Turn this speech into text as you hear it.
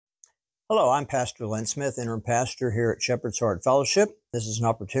Hello, I'm Pastor Len Smith, interim pastor here at Shepherd's Heart Fellowship. This is an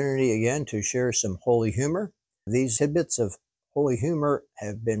opportunity again to share some holy humor. These tidbits of holy humor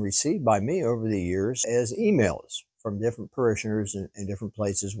have been received by me over the years as emails from different parishioners in different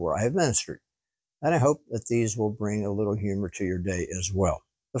places where I have ministered. And I hope that these will bring a little humor to your day as well.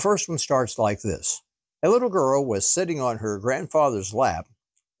 The first one starts like this. A little girl was sitting on her grandfather's lap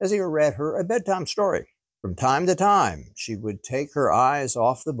as he read her a bedtime story. From time to time, she would take her eyes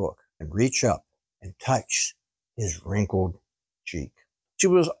off the book and reach up and touch his wrinkled cheek. She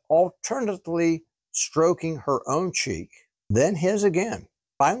was alternately stroking her own cheek, then his again.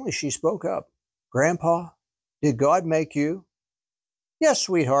 Finally, she spoke up. "Grandpa, did God make you?" "Yes,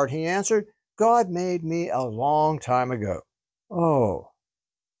 sweetheart," he answered. "God made me a long time ago." "Oh."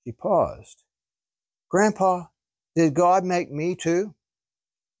 She paused. "Grandpa, did God make me too?"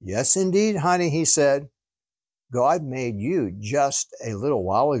 "Yes, indeed, honey," he said. "God made you just a little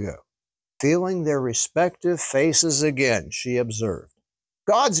while ago." Feeling their respective faces again, she observed,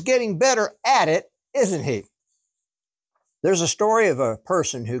 "God's getting better at it, isn't he?" There's a story of a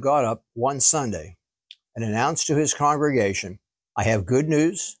person who got up one Sunday and announced to his congregation, "I have good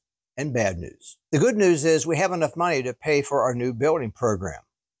news and bad news. The good news is we have enough money to pay for our new building program.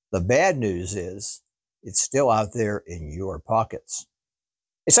 The bad news is it's still out there in your pockets."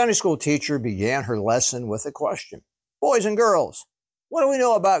 A Sunday school teacher began her lesson with a question. "Boys and girls, what do we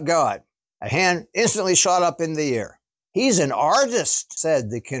know about God?" A hand instantly shot up in the air. "He's an artist,"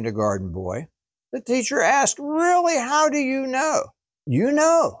 said the kindergarten boy. The teacher asked, "Really, how do you know?" "You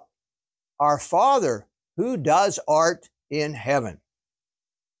know, our Father who does art in heaven."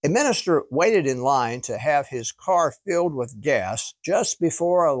 A minister waited in line to have his car filled with gas just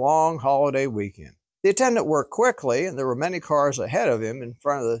before a long holiday weekend. The attendant worked quickly, and there were many cars ahead of him in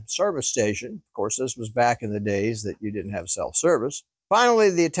front of the service station. Of course, this was back in the days that you didn't have self-service. Finally,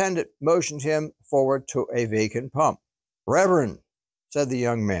 the attendant motioned him forward to a vacant pump. "Reverend," said the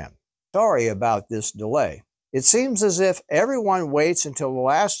young man, "sorry about this delay. It seems as if everyone waits until the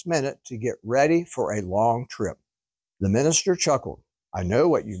last minute to get ready for a long trip." The minister chuckled. "I know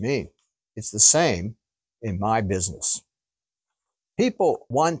what you mean. It's the same in my business." People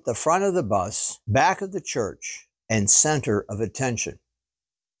want the front of the bus, back of the church, and center of attention.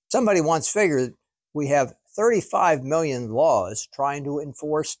 Somebody once figured we have 35 million laws trying to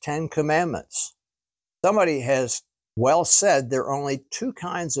enforce 10 commandments. Somebody has well said there are only two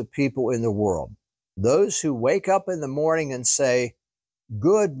kinds of people in the world. Those who wake up in the morning and say,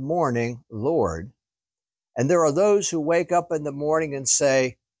 "Good morning, Lord." And there are those who wake up in the morning and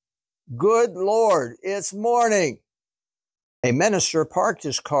say, "Good Lord, it's morning." A minister parked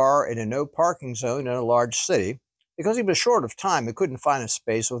his car in a no parking zone in a large city because he was short of time and couldn't find a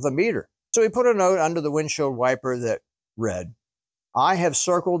space with a meter. So he put a note under the windshield wiper that read, "I have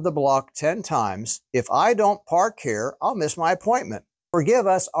circled the block 10 times. If I don't park here, I'll miss my appointment. Forgive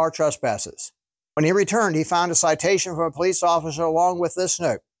us our trespasses." When he returned, he found a citation from a police officer along with this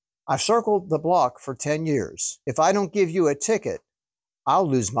note, "I've circled the block for 10 years. If I don't give you a ticket, I'll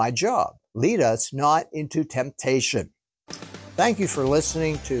lose my job. Lead us not into temptation." Thank you for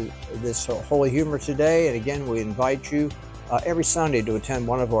listening to this Holy Humor today. And again, we invite you every Sunday to attend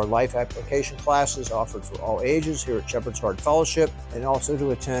one of our life application classes offered for all ages here at Shepherd's Heart Fellowship, and also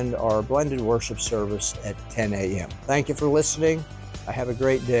to attend our blended worship service at 10 a.m. Thank you for listening. Have a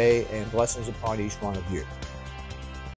great day, and blessings upon each one of you.